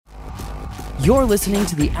You're listening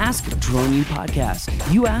to the Ask Drone U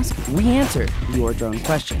podcast. You ask, we answer your drone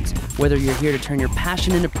questions. Whether you're here to turn your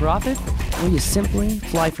passion into profit or you simply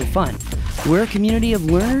fly for fun, we're a community of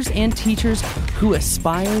learners and teachers who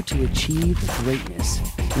aspire to achieve greatness.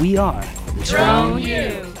 We are Drone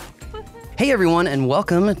U. Hey everyone, and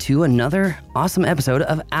welcome to another awesome episode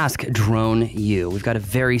of Ask Drone U. We've got a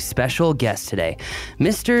very special guest today,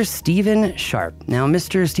 Mr. Stephen Sharpe. Now,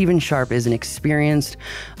 Mr. Stephen Sharpe is an experienced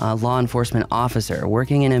law enforcement officer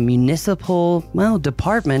working in a municipal,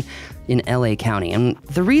 department in LA County. And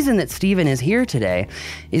the reason that Stephen is here today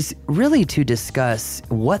is really to discuss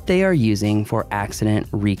what they are using for accident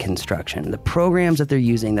reconstruction, the programs that they're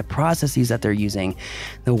using, the processes that they're using,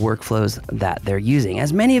 the workflows that they're using.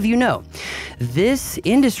 As many of you know, this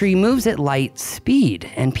industry moves at light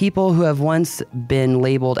speed, and people who have once been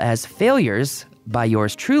labeled as failures by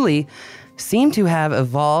yours truly seem to have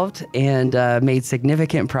evolved and made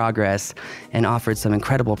significant progress and offered some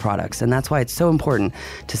incredible products. And that's why it's so important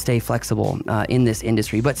to stay flexible in this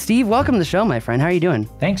industry. But Steve, welcome to the show, my friend. How are you doing?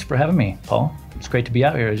 Thanks for having me, Paul. It's great to be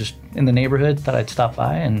out here. Just in the neighborhood, thought I'd stop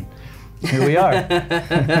by, and here we are.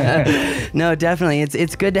 No, definitely.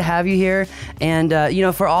 It's good to have you here. And,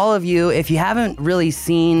 for all of you, if you haven't really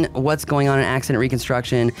seen what's going on in accident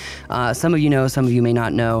reconstruction, some of you know, some of you may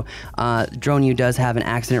not know, Drone U does have an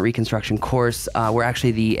accident reconstruction course. We're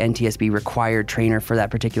actually the NTSB required trainer for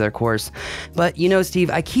that particular course. But,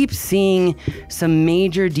 Steve, I keep seeing some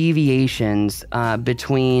major deviations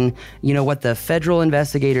between, what the federal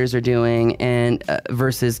investigators are doing and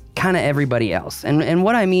versus kind of everybody else. And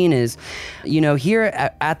what I mean is, here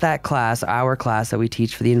at that class, our class that we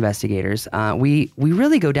teach for the investigators, we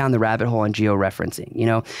really go down the rabbit hole on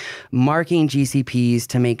georeferencing, marking GCPs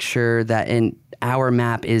to make sure that our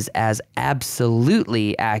map is as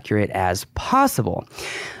absolutely accurate as possible.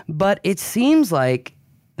 But it seems like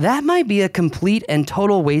that might be a complete and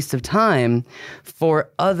total waste of time for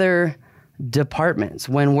other departments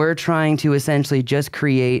when we're trying to essentially just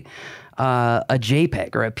create a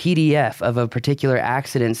JPEG or a PDF of a particular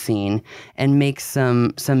accident scene and make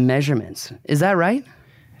some measurements. Is that right?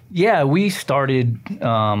 Yeah, we started,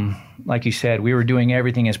 like you said, we were doing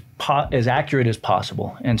everything as accurate as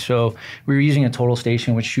possible. And so we were using a total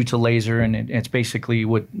station which shoots a laser, and it's basically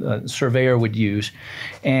what a surveyor would use.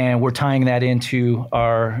 And we're tying that into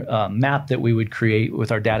our map that we would create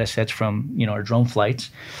with our data sets from our drone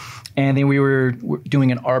flights. And then we were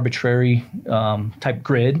doing an arbitrary type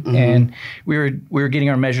grid, and we were getting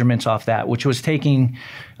our measurements off that, which was taking.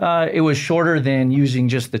 It was shorter than using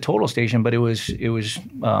just the total station, but it was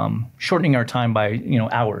shortening our time by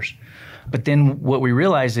hours. But then what we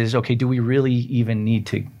realized is, okay, do we really even need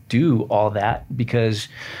to do all that? Because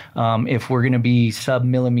if we're going to be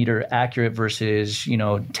sub-millimeter accurate versus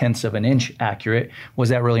tenths of an inch accurate, was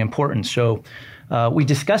that really important? So we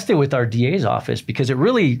discussed it with our DA's office, because it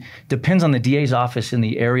really depends on the DA's office in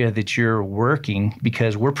the area that you're working,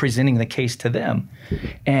 because we're presenting the case to them.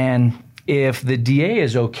 And if the DA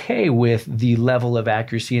is okay with the level of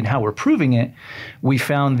accuracy and how we're proving it, we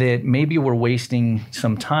found that maybe we're wasting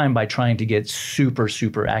some time by trying to get super,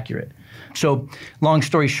 super accurate. So long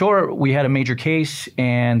story short, we had a major case,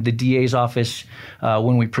 and the DA's office,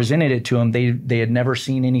 when we presented it to them, they had never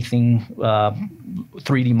seen anything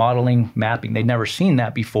 3D modeling, mapping. They'd never seen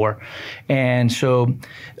that before. And so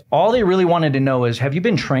all they really wanted to know is, have you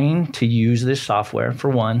been trained to use this software, for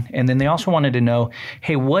one? And then they also wanted to know,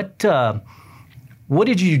 hey, what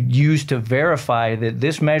did you use to verify that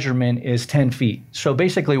this measurement is 10 feet? So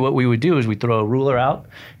basically what we would do is we'd throw a ruler out,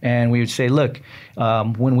 and we would say, look,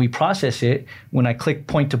 when we process it, when I click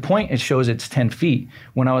point to point, it shows it's 10 feet.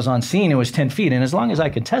 When I was on scene, it was 10 feet. And as long as I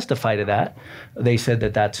could testify to that, they said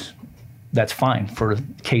that that's fine for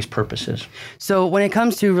case purposes. So when it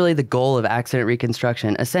comes to really the goal of accident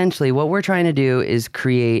reconstruction, essentially what we're trying to do is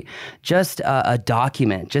create just a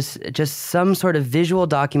document, just some sort of visual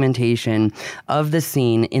documentation of the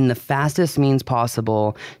scene in the fastest means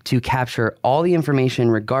possible to capture all the information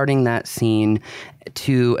regarding that scene,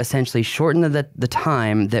 to essentially shorten the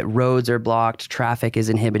time that roads are blocked, traffic is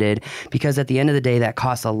inhibited, because at the end of the day, that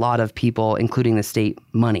costs a lot of people, including the state,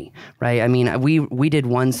 money, right? I mean, we did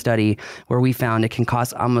one study where we found it can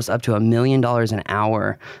cost almost up to $1 million an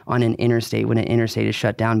hour on an interstate when an interstate is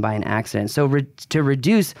shut down by an accident. So to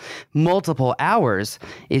reduce multiple hours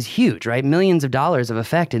is huge, right? Millions of dollars of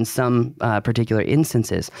effect in some particular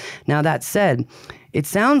instances. Now, that said, it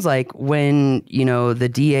sounds like when, the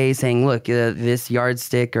DA is saying, look, this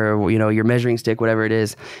yardstick or, your measuring stick, whatever it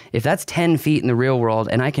is, if that's 10 feet in the real world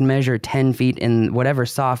and I can measure 10 feet in whatever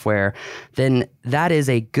software, then that is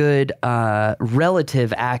a good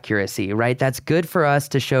relative accuracy, right? That's good for us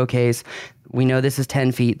to showcase we know this is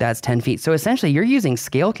 10 feet, that's 10 feet. So essentially you're using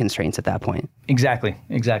scale constraints at that point. Exactly.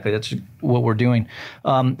 That's what we're doing.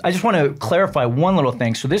 I just want to clarify one little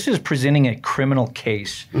thing. So this is presenting a criminal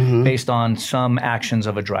case based on some actions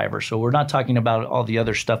of a driver. So we're not talking about all the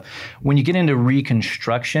other stuff. When you get into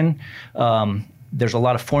reconstruction, there's a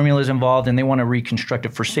lot of formulas involved, and they want to reconstruct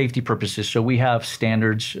it for safety purposes. So we have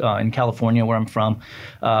standards in California, where I'm from,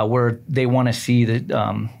 where they want to see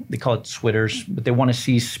the, they call it SWITers, but they want to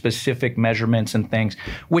see specific measurements and things,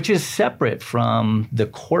 which is separate from the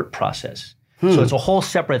court process. So it's a whole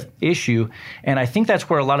separate issue, and I think that's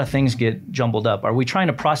where a lot of things get jumbled up. Are we trying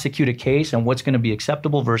to prosecute a case and what's going to be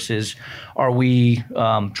acceptable versus are we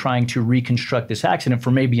trying to reconstruct this accident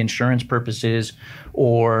for maybe insurance purposes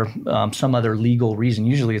or some other legal reason?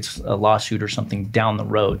 Usually it's a lawsuit or something down the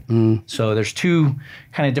road. So there's two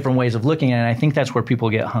kind of different ways of looking at it, and I think that's where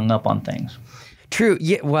people get hung up on things. True.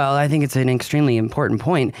 Yeah, well, I think it's an extremely important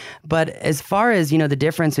point. But as far as, the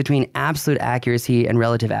difference between absolute accuracy and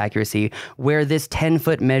relative accuracy, where this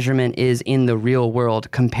 10-foot measurement is in the real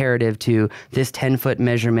world comparative to this 10-foot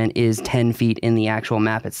measurement is 10 feet in the actual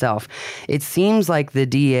map itself, it seems like the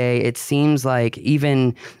DA, it seems like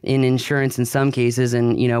even in insurance in some cases,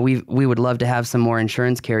 and, we would love to have some more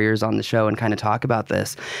insurance carriers on the show and kind of talk about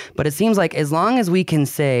this. But it seems like as long as we can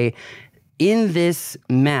say, in this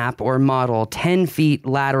map or model, 10 feet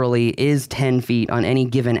laterally is 10 feet on any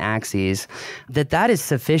given axis, that is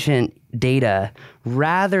sufficient data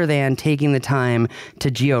rather than taking the time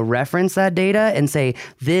to geo-reference that data and say,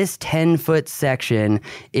 this 10-foot section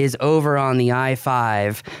is over on the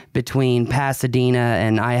I-5 between Pasadena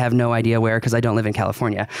and I have no idea where because I don't live in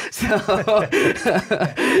California. So,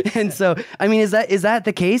 and so, I mean, is that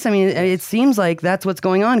the case? I mean, it seems like that's what's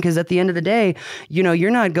going on because at the end of the day,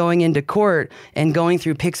 you're not going into court and going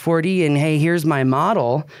through Pix4D and, hey, here's my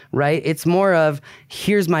model, right? It's more of,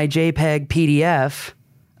 here's my JPEG PDF,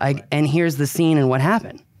 and here's the scene and what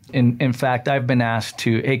happened. In fact, I've been asked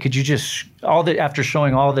to, hey, could you just, after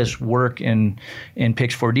showing all this work in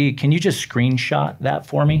Pix4D, can you just screenshot that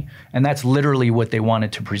for me? And that's literally what they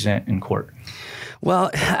wanted to present in court.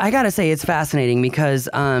 Well, I got to say it's fascinating because,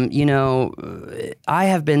 I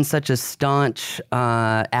have been such a staunch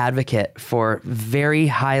advocate for very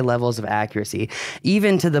high levels of accuracy,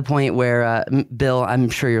 even to the point where, Bill,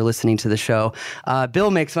 I'm sure you're listening to the show,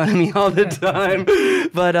 Bill makes fun of me all the time.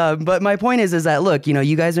 But my point is that, look,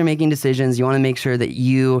 you guys are making decisions. You want to make sure that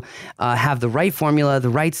you have the right formula, the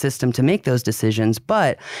right system to make those decisions.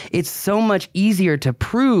 But it's so much easier to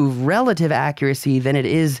prove relative accuracy than it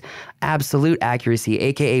is absolute accuracy,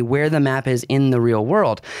 aka where the map is in the real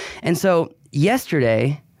world. And so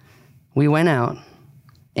yesterday we went out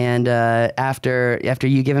and after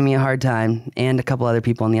you giving me a hard time and a couple other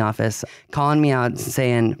people in the office calling me out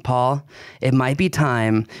saying, Paul, it might be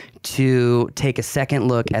time to take a second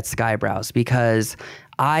look at Skybrowse because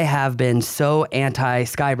I have been so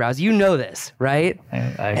anti-Skybrowse. You know this, right?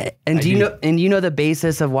 Do you know the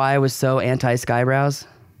basis of why I was so anti-Skybrowse?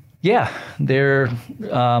 Yeah, they're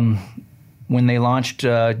when they launched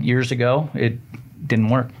years ago, it didn't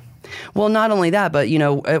work. Well, not only that, but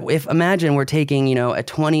if imagine we're taking a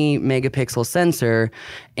 20 megapixel sensor,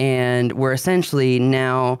 and we're essentially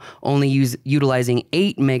now only utilizing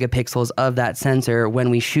 8 megapixels of that sensor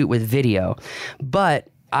when we shoot with video, but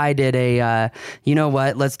I did you know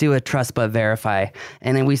what, let's do a trust but verify.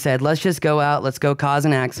 And then we said, let's just go out, let's go cause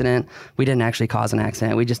an accident. We didn't actually cause an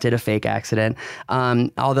accident. We just did a fake accident.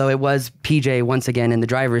 Although it was PJ once again in the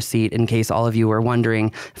driver's seat, in case all of you were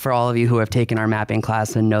wondering, for all of you who have taken our mapping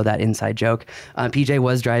class and know that inside joke. PJ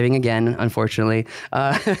was driving again, unfortunately,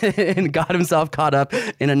 and got himself caught up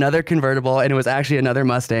in another convertible, and it was actually another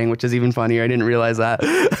Mustang, which is even funnier. I didn't realize that.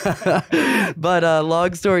 But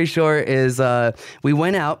long story short is we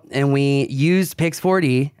went out and we used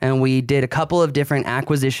Pix4D and we did a couple of different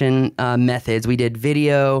acquisition methods. We did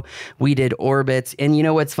video, we did orbits, and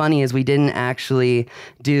what's funny is we didn't actually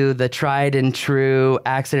do the tried and true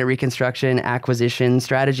accident reconstruction acquisition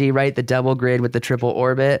strategy, right? The double grid with the triple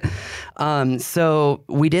orbit. So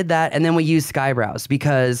we did that, and then we used Skybrowse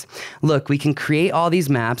because, look, we can create all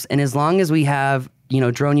these maps, and as long as we have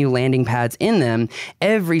DroneU landing pads in them,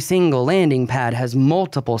 every single landing pad has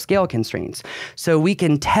multiple scale constraints. So we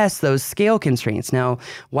can test those scale constraints. Now,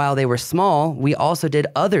 while they were small, we also did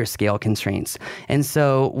other scale constraints. And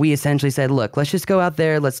so we essentially said, look, let's just go out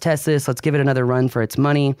there, let's test this, let's give it another run for its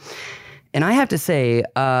money. And I have to say,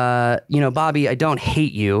 Bobby, I don't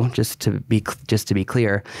hate you, just to be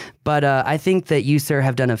clear, but I think that you, sir,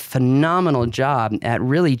 have done a phenomenal job at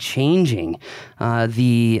really changing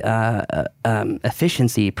the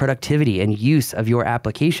efficiency, productivity, and use of your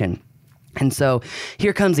application. And so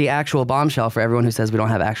here comes the actual bombshell for everyone who says we don't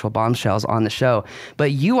have actual bombshells on the show.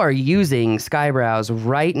 But you are using Skybrowse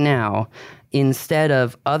right now instead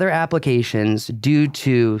of other applications due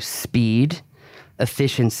to speed,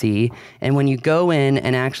 efficiency, and when you go in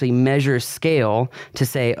and actually measure scale to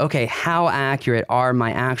say, okay, how accurate are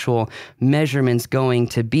my actual measurements going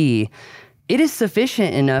to be, it is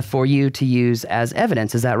sufficient enough for you to use as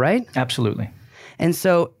evidence. Is that right? Absolutely. And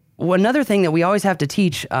so another thing that we always have to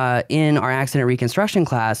teach in our accident reconstruction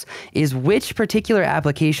class is which particular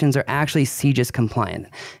applications are actually CJIS compliant.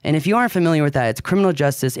 And if you aren't familiar with that, it's Criminal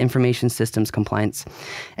Justice Information Systems Compliance.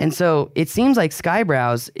 And so it seems like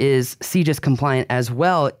Skybrowse is CJIS compliant as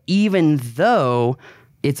well, even though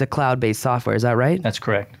it's a cloud-based software. Is that right? That's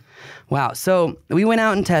correct. Wow. So we went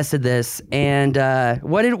out and tested this, and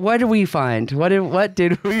what did we find? What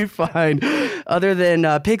did we find? Other than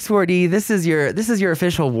Pix4D, this is your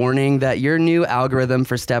official warning that your new algorithm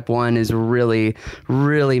for step 1 is really,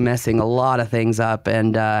 really messing a lot of things up.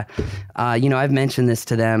 And I've mentioned this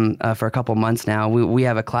to them for a couple months now. We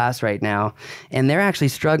have a class right now, and they're actually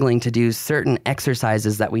struggling to do certain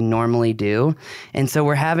exercises that we normally do, and so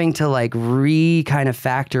we're having to kind of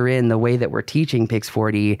factor in the way that we're teaching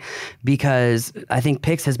Pix4D. Because I think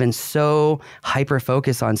Pix has been so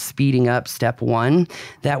hyper-focused on speeding up step 1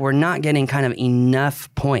 that we're not getting kind of enough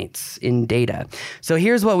points in data. So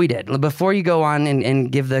here's what we did. Before you go on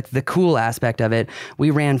and give the cool aspect of it, we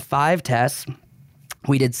ran 5 tests.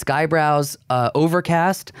 We did Skybrowse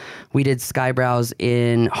overcast. We did Skybrowse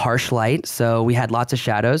in harsh light, so we had lots of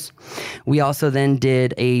shadows. We also then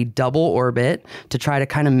did a double orbit to try to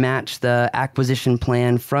kind of match the acquisition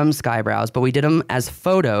plan from Skybrowse, but we did them as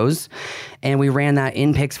photos, and we ran that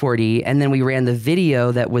in Pix4D, and then we ran the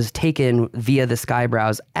video that was taken via the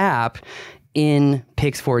Skybrowse app in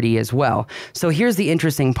Pix4D as well. So here's the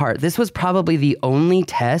interesting part. This was probably the only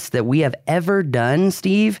test that we have ever done,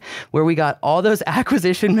 Steve, where we got all those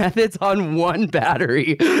acquisition methods on one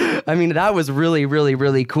battery. I mean, that was really, really,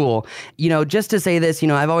 really cool. Just to say this,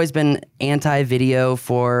 I've always been anti-video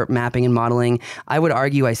for mapping and modeling. I would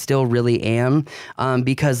argue I still really am,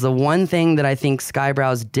 because the one thing that I think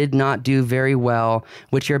Skybrowse did not do very well,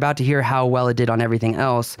 which you're about to hear how well it did on everything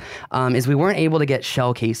else, is we weren't able to get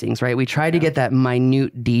shell casings, right? We tried to get that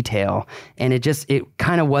minute detail, and it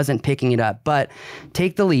kind of wasn't picking it up. But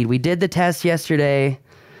take the lead. We did the test yesterday.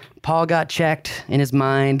 Paul got checked in his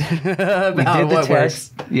mind about what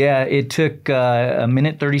works. Yeah, it took a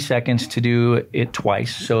minute 30 seconds to do it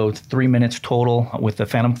twice, so 3 minutes total with the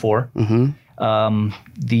Phantom 4. Mm-hmm.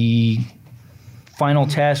 The final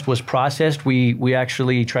test was processed. We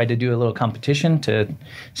actually tried to do a little competition to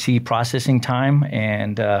see processing time,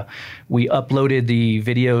 and we uploaded the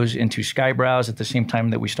videos into Skybrowse at the same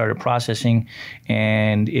time that we started processing,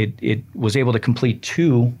 and it was able to complete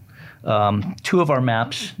two of our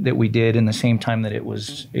maps that we did in the same time that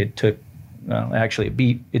it took.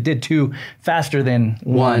 Actually, it did 2 faster than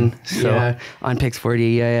 1. So. Yeah, on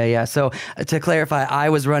Pix4D. Yeah. So to clarify, I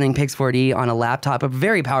was running Pix4D on a laptop, a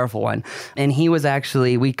very powerful one. And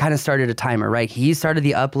we kind of started a timer, right? He started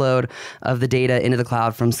the upload of the data into the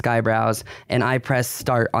cloud from Skybrowse, and I pressed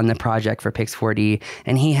start on the project for Pix4D.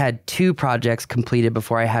 And he had 2 projects completed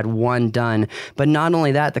before I had 1 done. But not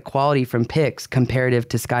only that, the quality from Pix comparative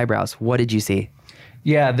to Skybrowse. What did you see?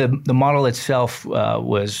 Yeah, the model itself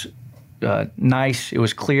was nice. It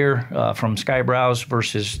was clear from Skybrowse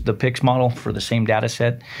versus the Pix model for the same data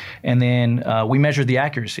set. And then we measured the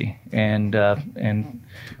accuracy, and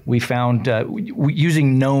we found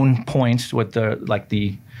using known points with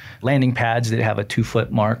the landing pads that have a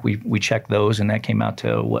 2-foot mark, we checked those, and that came out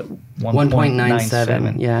to what,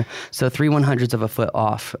 1.97. Yeah, so 3/100ths of a foot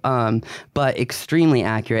off, but extremely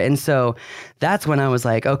accurate. And so that's when I was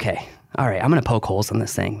like, okay, all right, I'm going to poke holes in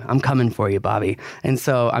this thing. I'm coming for you, Bobby. And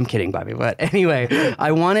so I'm kidding, Bobby. But anyway,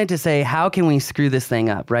 I wanted to say, how can we screw this thing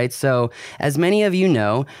up, right? So as many of you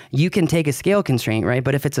know, you can take a scale constraint, right?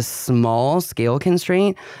 But if it's a small scale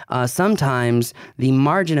constraint, sometimes the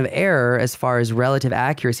margin of error as far as relative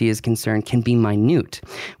accuracy is concerned can be minute,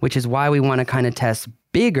 which is why we want to kind of test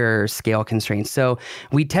bigger scale constraints. So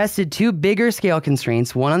we tested 2 bigger scale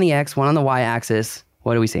constraints, one on the X, one on the Y axis.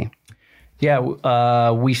 What do we see? Yeah,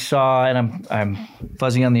 we saw, and I'm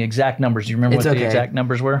fuzzy on the exact numbers. Do you remember the exact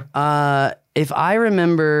numbers were? If I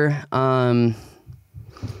remember,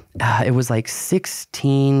 it was like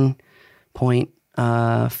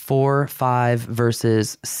 16.45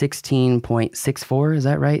 versus 16.64. Is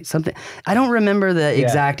that right? Something. I don't remember the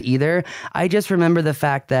exact either. I just remember the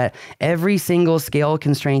fact that every single scale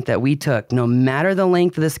constraint that we took, no matter the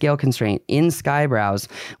length of the scale constraint in Skybrowse,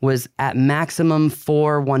 was at maximum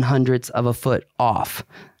 4/100ths of a foot off.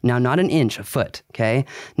 Now, not an inch, a foot, okay?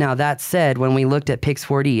 Now, that said, when we looked at Pix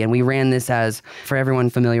 4D, and we ran this as, for everyone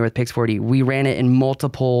familiar with Pix 4D, we ran it in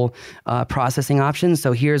multiple processing options.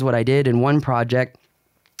 So here's what I did in one project.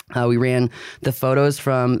 We ran the photos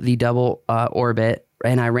from the double orbit,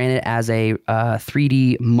 and I ran it as a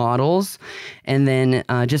 3D models, and then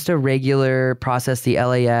just a regular process, the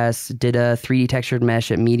LAS, did a 3D textured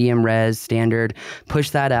mesh at medium res standard,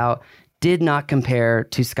 pushed that out. Did not compare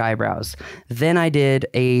to Skybrowse. Then I did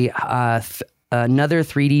another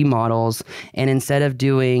 3D models, and instead of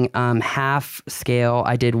doing half scale,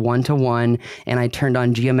 I did 1:1, and I turned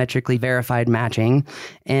on geometrically verified matching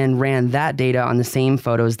and ran that data on the same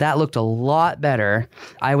photos. That looked a lot better.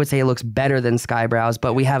 I would say it looks better than Skybrowse,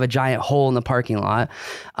 but we have a giant hole in the parking lot.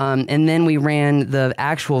 And then we ran the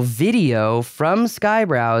actual video from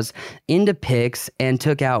Skybrowse into Pix and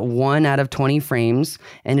took out 1 out of 20 frames,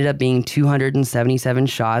 ended up being 277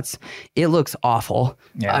 shots. It looks awful.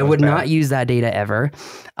 Yeah, I would not use that data ever.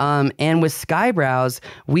 And with Skybrowse,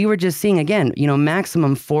 we were just seeing, again,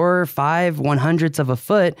 maximum 4 or 5 100ths of a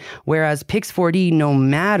foot, whereas Pix 4D, no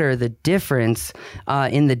matter the difference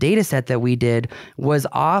in the data set that we did, was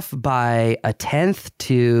off by 1/10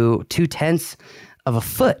 to 2/10 of a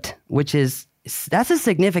foot, which is that's a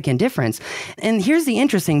significant difference. And here's the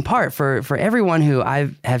interesting part for everyone who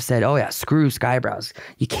have said, oh yeah, screw Skybrowse.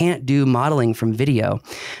 You can't do modeling from video.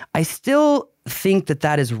 I still think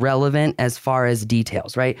that is relevant as far as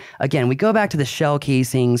details, right? Again, we go back to the shell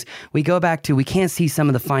casings. We can't see some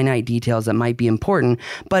of the finite details that might be important,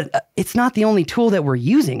 but it's not the only tool that we're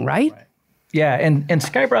using, right? Yeah, and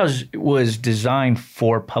Skybrowse was designed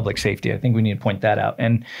for public safety. I think we need to point that out.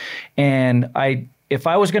 And if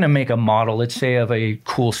I was going to make a model, let's say of a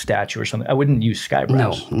cool statue or something, I wouldn't use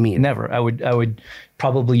Skybrowse. No, me never. I would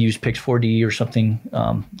probably use Pix 4D or something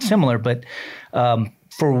similar. But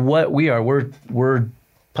for what we are, we're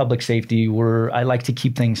public safety. I like to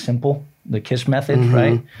keep things simple, the KISS method,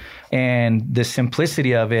 right? And the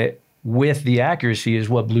simplicity of it with the accuracy is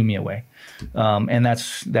what blew me away. And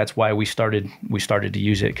that's why we started to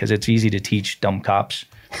use it, because it's easy to teach dumb cops.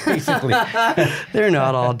 Basically, they're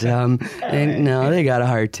not all dumb. No, they got a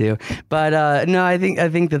heart too. But no, I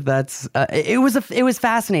think that's it was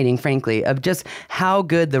fascinating, frankly, of just how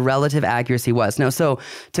good the relative accuracy was. Now, so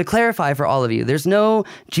to clarify for all of you, there's no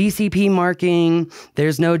GCP marking,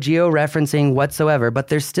 there's no georeferencing whatsoever, but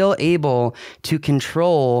they're still able to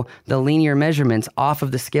control the linear measurements off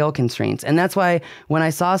of the scale constraints. And that's why when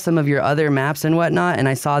I saw some of your other maps and whatnot, and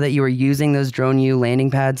I saw that you were using those DroneU landing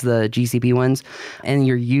pads, the GCP ones, and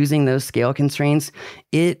you're using those scale constraints,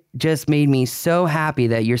 it just made me so happy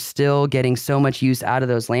that you're still getting so much use out of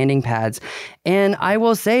those landing pads. And I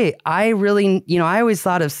will say, I always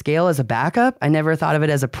thought of scale as a backup. I never thought of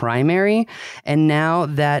it as a primary. And now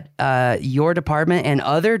that your department and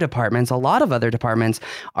other departments, a lot of other departments,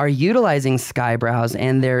 are utilizing Skybrowse,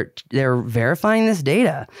 and they're verifying this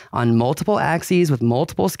data on multiple axes with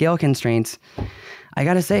multiple scale constraints, I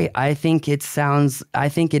gotta say, I think it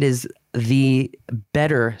is the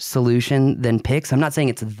better solution than Pix. I'm not saying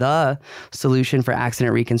it's the solution for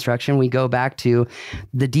accident reconstruction. We go back to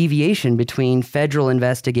the deviation between federal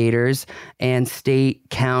investigators and state,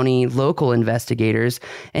 county, local investigators.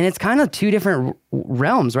 And it's kind of two different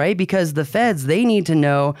realms, right? Because the feds, they need to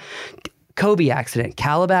know Kobe accident,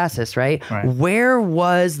 Calabasas, right? Where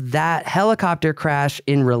was that helicopter crash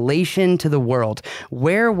in relation to the world?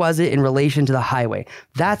 Where was it in relation to the highway?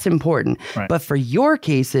 That's important. Right. But for your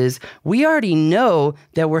cases, we already know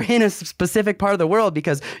that we're in a specific part of the world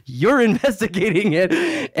because you're investigating it.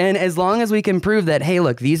 And as long as we can prove that, hey,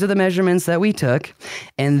 look, these are the measurements that we took,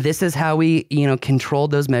 and this is how we,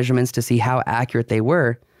 controlled those measurements to see how accurate they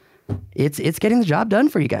were, it's getting the job done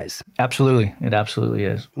for you guys. Absolutely. It absolutely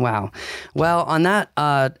is. Wow. Well, on that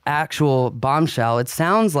actual bombshell, it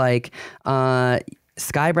sounds like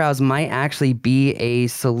Skybrowse might actually be a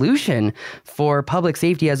solution for public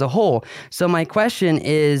safety as a whole. So my question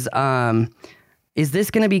is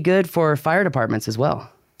this going to be good for fire departments as well?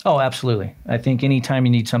 Oh, absolutely. I think anytime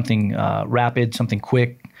you need something rapid, something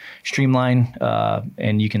quick, streamlined,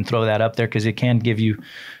 and you can throw that up there because it can give you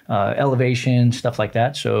elevation, stuff like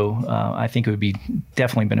that. So I think it would be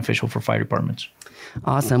definitely beneficial for fire departments.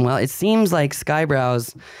 Awesome. Well, it seems like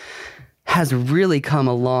Skybrowse has really come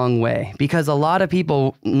a long way, because a lot of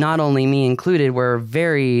people, not only me included, were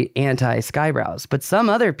very anti-Skybrowse, but some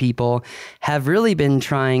other people have really been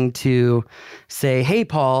trying to say, hey,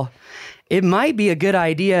 Paul, it might be a good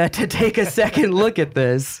idea to take a second look at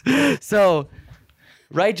this. So,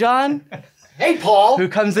 right, John? Hey, Paul. who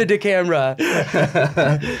comes into camera.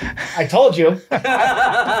 I told you.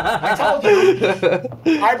 I told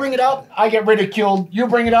you. I bring it up, I get ridiculed. You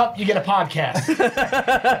bring it up, you get a podcast.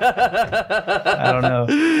 I don't know.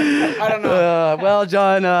 I don't know. Well,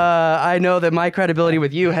 John, I know that my credibility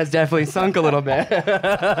with you has definitely sunk a little bit.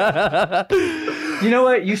 You know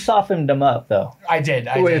what? You softened them up, though. I did.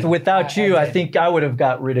 Without you, I did. think I would have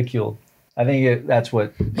got ridiculed. I think that's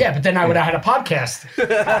what. Yeah, but then I would have had a podcast.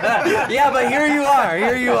 Yeah, but here you are.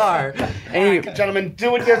 Here you are. Gentlemen,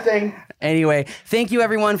 doing your thing. Anyway, thank you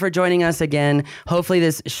everyone for joining us again. Hopefully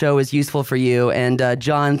this show is useful for you. And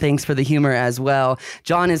John, thanks for the humor as well.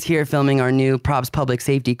 John is here filming our new Props Public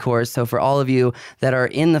Safety course. So for all of you that are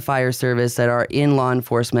in the fire service, that are in law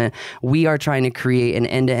enforcement, we are trying to create an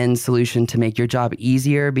end-to-end solution to make your job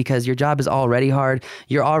easier, because your job is already hard.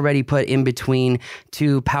 You're already put in between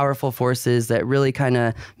two powerful forces that really kind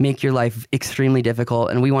of make your life extremely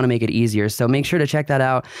difficult, and we want to make it easier. So make sure to check that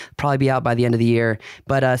out. Probably be out by the end of the year.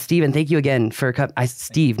 But Steven, thank you again for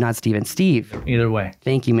Steve. Either way.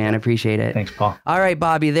 Thank you, man. Appreciate it. Thanks, Paul. All right,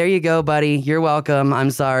 Bobby, there you go, buddy. You're welcome.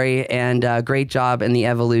 I'm sorry. And great job in the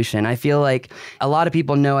evolution. I feel like a lot of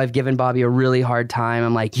people know I've given Bobby a really hard time.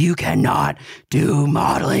 I'm like, you cannot do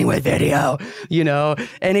modeling with video,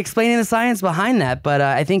 and explaining the science behind that. But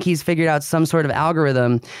I think he's figured out some sort of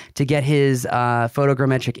algorithm to get his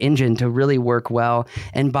photogrammetric engine to really work well.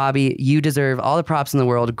 And Bobby, you deserve all the props in the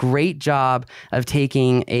world. Great job of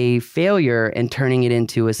taking a failure and turning it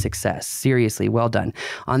into a success. Seriously, well done.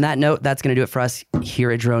 On that note, that's going to do it for us here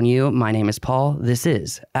at Drone U. My name is Paul. This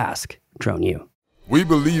is Ask Drone U. We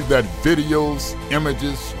believe that videos,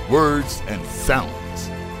 images, words, and sounds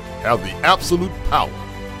have the absolute power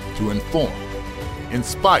to inform,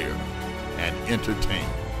 inspire, and entertain.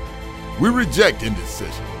 We reject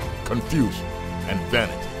indecision, confusion, and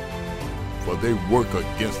vanity, for they work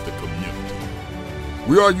against the community.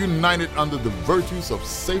 We are united under the virtues of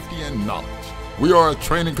safety and knowledge. We are a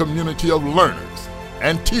training community of learners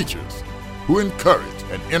and teachers who encourage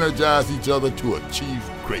and energize each other to achieve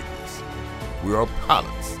greatness. We are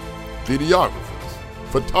pilots, videographers,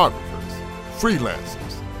 photographers,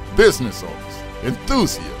 freelancers, business owners,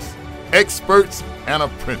 enthusiasts, experts, and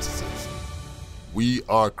apprentices. We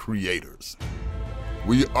are creators.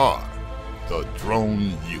 We are the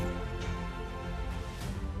Drone U.